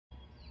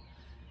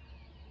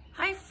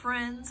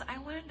friends, I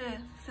wanted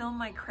to film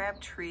my crab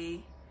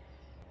tree.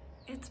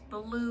 It's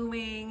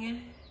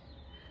blooming.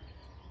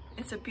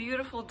 It's a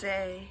beautiful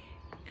day.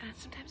 And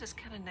sometimes it's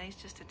kind of nice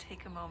just to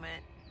take a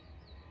moment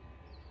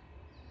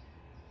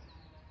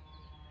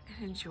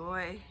and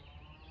enjoy.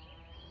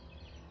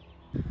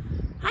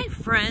 Hi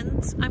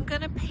friends, I'm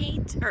gonna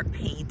I'm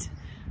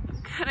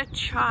gonna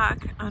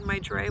chalk on my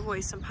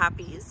driveway some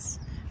poppies.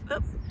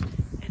 Oop.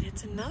 And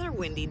it's another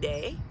windy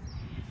day.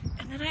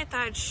 And then I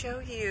thought I'd show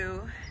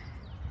you.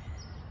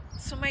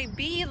 So my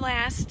bee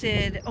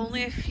lasted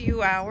only a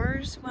few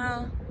hours.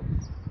 Well,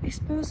 I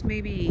suppose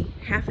maybe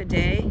half a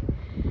day.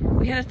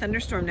 We had a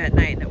thunderstorm that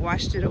night and it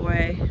washed it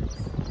away.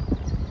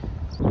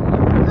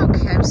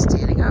 Okay, I'm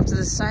standing off to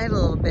the side a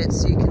little bit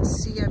so you can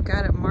see I've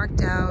got it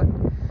marked out.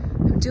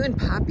 I'm doing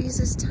poppies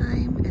this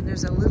time and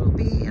there's a little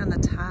bee on the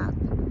top.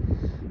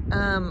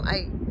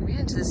 I ran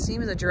into the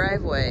seam of the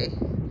driveway,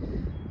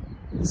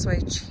 so I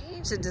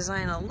changed the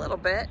design a little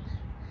bit.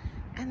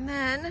 And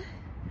then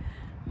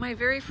my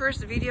very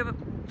first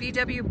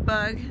VW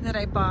bug that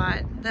I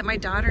bought, that my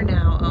daughter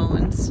now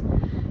owns,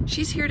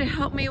 she's here to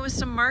help me with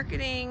some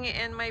marketing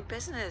and my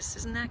business.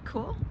 Isn't that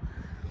cool?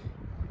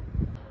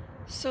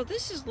 So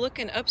this is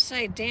looking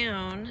upside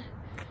down,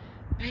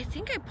 but I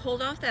think I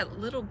pulled off that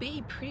little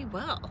bee pretty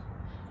well.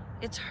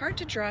 It's hard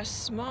to draw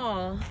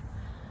small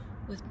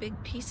with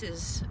big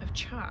pieces of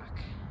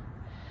chalk.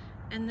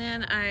 And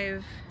then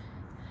I've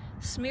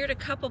smeared a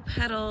couple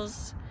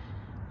petals,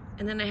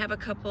 and then I have a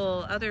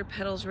couple other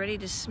petals ready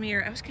to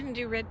smear. I was gonna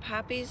do red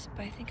poppies,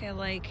 but I think I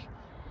like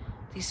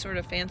these sort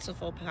of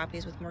fanciful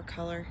poppies with more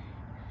color.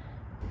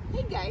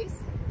 Hey guys,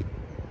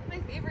 my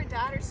favorite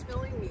daughter's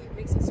filming me. It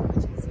makes it so much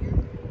easier.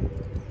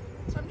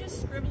 So I'm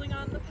just scribbling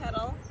on the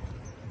petal.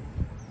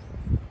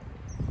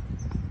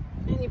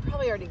 And you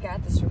probably already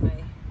got this from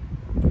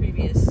my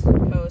previous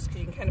post because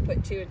you can kind of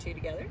put two and two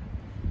together.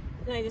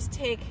 Then I just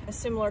take a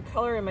similar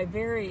color in my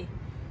very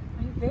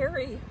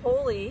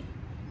holy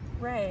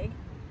rag,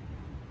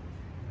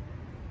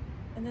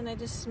 and then I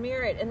just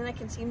smear it, and then I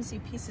can even see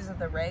pieces of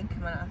the rag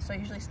coming off. So I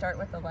usually start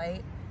with the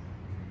light,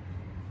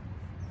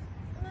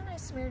 and then I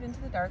smear it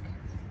into the dark.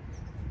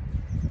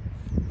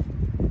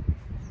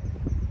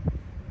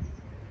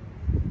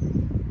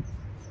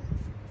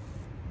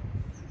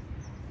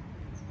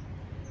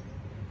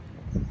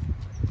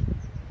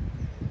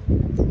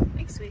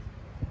 Thanks, sweet.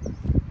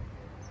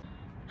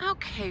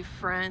 Okay,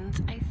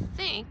 friends, I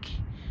think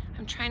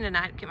I'm trying to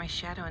not get my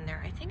shadow in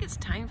there. I think it's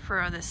time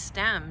for the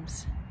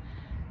stems.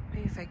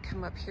 Maybe if I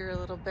come up here a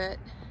little bit,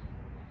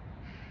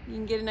 you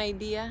can get an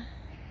idea.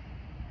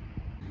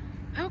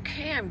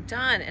 Okay, I'm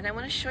done, and I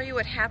want to show you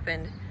what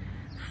happened.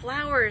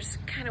 Flowers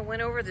kind of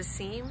went over the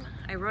seam.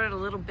 I wrote it a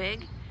little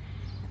big,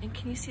 and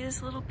can you see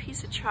this little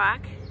piece of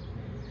chalk?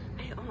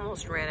 I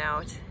almost ran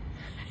out.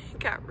 It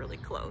got really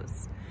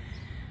close.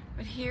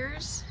 But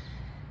here's,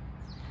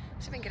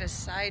 let's see if I can get a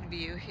side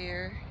view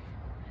here.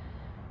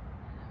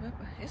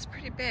 It's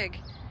pretty big.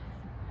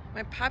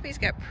 My poppies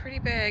got pretty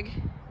big.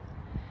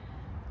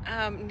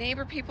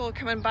 Neighbor people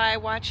coming by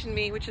watching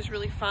me, which is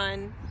really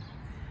fun.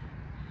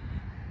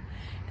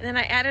 And then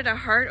I added a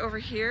heart over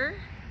here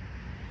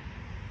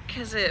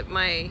because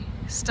my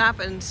stop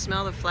and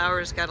smell the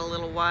flowers got a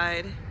little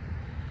wide.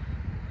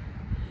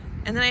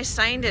 And then I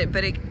signed it,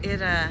 but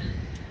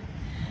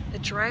the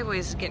driveway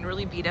is getting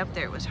really beat up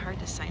there. It was hard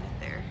to sign it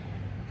there.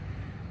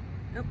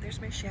 Nope,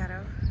 there's my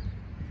shadow.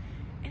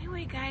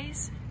 Anyway,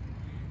 guys,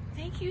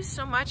 thank you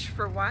so much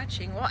for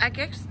watching. Well, I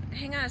guess,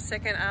 hang on a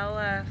second.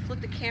 I'll flip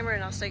the camera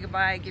and I'll say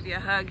goodbye, give you a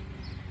hug.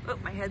 Oh,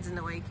 my head's in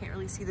the way. You can't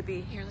really see the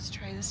bee. Here, let's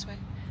try this way.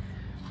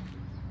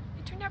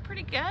 It turned out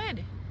pretty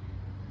good.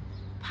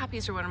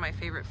 Poppies are one of my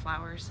favorite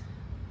flowers.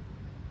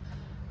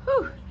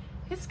 Whew,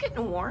 it's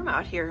getting warm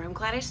out here. I'm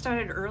glad I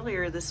started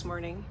earlier this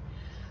morning.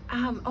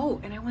 Oh,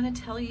 and I want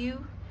to tell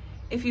you,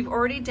 if you've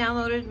already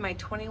downloaded my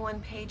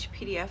 21-page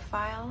PDF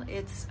file,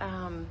 it's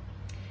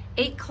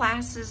 8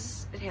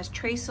 classes. It has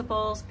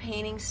traceables,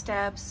 painting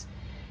steps.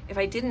 If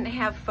I didn't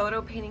have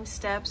photo painting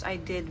steps, I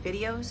did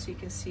videos so you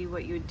can see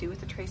what you would do with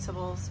the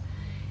traceables.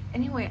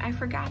 Anyway, I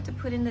forgot to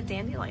put in the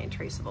dandelion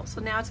traceable,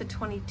 so now it's a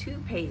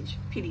 22-page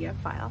PDF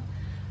file.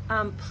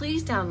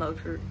 Please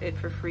download it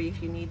for free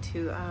if you need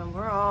to.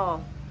 We're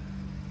all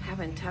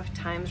having tough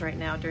times right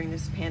now during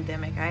this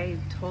pandemic. I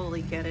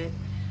totally get it.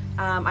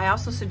 I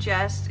also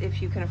suggest,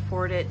 if you can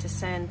afford it, to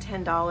send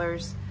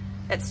 $10.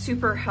 That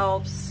super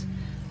helps.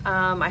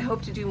 I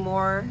hope to do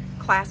more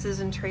classes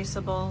and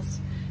traceables.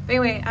 But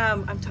anyway,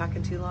 I'm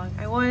talking too long.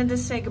 I wanted to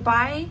say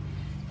goodbye.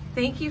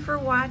 Thank you for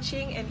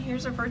watching, and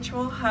here's a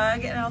virtual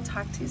hug, and I'll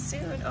talk to you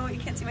soon. Oh, you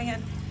can't see my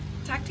hand.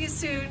 Talk to you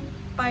soon.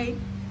 Bye.